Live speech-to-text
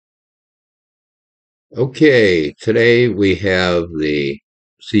Okay, today we have the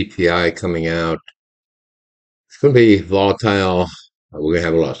CPI coming out. It's going to be volatile. We're going to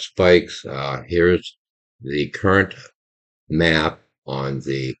have a lot of spikes. Here's the current map on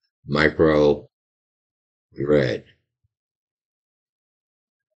the micro grid.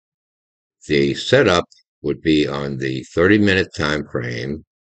 The setup would be on the 30-minute time frame.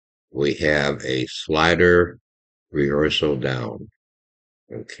 We have a slider reversal down.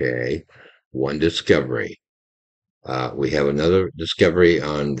 Okay, one discovery. We have another discovery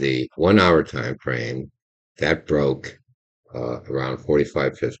on the 1 hour time frame that broke around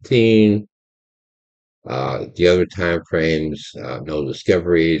 45:15. The other time frames, no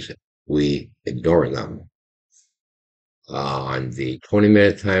discoveries. We ignore them. On the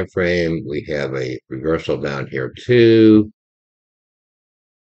 20-minute time frame, we have a reversal down here too.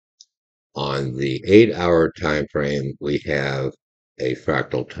 On the 8 hour time frame, we have a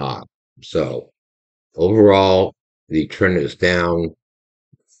fractal top. So overall, the trend is down,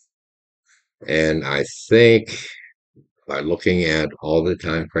 and I think by looking at all the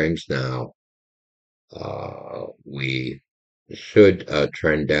time frames now, we should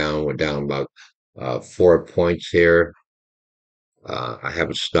trend down. We're down about 4 points here. I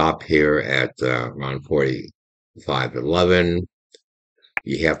have a stop here at around 45.11.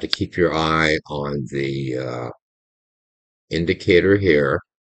 You have to keep your eye on the indicator here,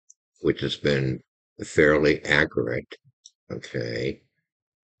 which has been fairly accurate. Okay.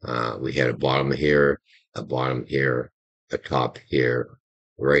 We had a bottom here, a bottom here, a top here.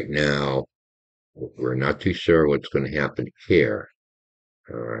 Right now, we're not too sure what's going to happen here.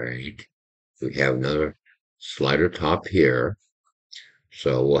 All right. We have another slider top here.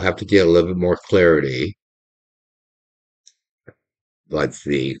 So we'll have to get a little bit more clarity. But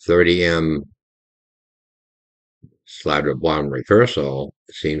the 30M slider bottom reversal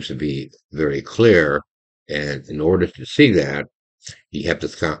seems to be very clear. And in order to see that, you have to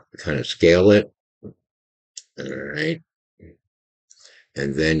kind of scale it. All right.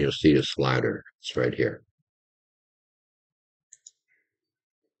 And then you'll see the slider. It's right here.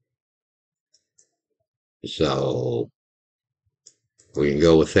 So we can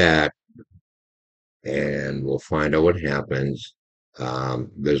go with that and we'll find out what happens.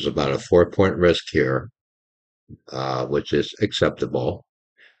 There's about a 4 point risk here, which is acceptable.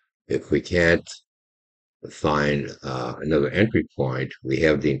 If we can't find another entry point, we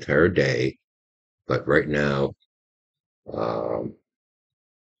have the entire day. But right now, um,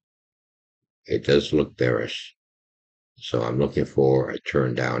 it does look bearish. So I'm looking for a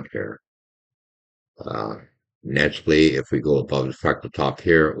turn down here. Uh, Naturally, if we go above the fractal top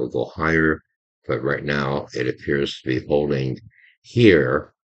here, it will go higher. But right now, it appears to be holding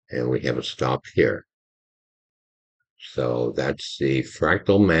here, and we have a stop here. So that's the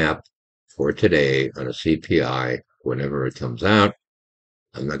fractal map for today on a CPI whenever it comes out.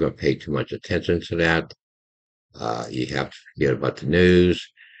 I'm not going to pay too much attention to that. You have to forget about the news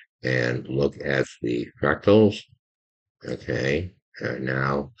and look at the fractals. Okay,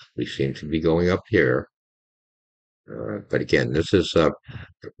 now we seem to be going up here. But again, this is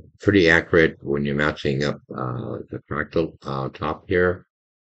pretty accurate when you're matching up the fractal top here.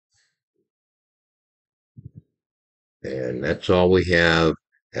 And that's all we have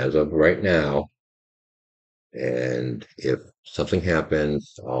as of right now. And if something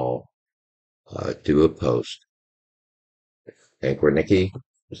happens, I'll do a post. Anchor Nikki,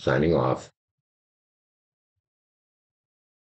 signing off.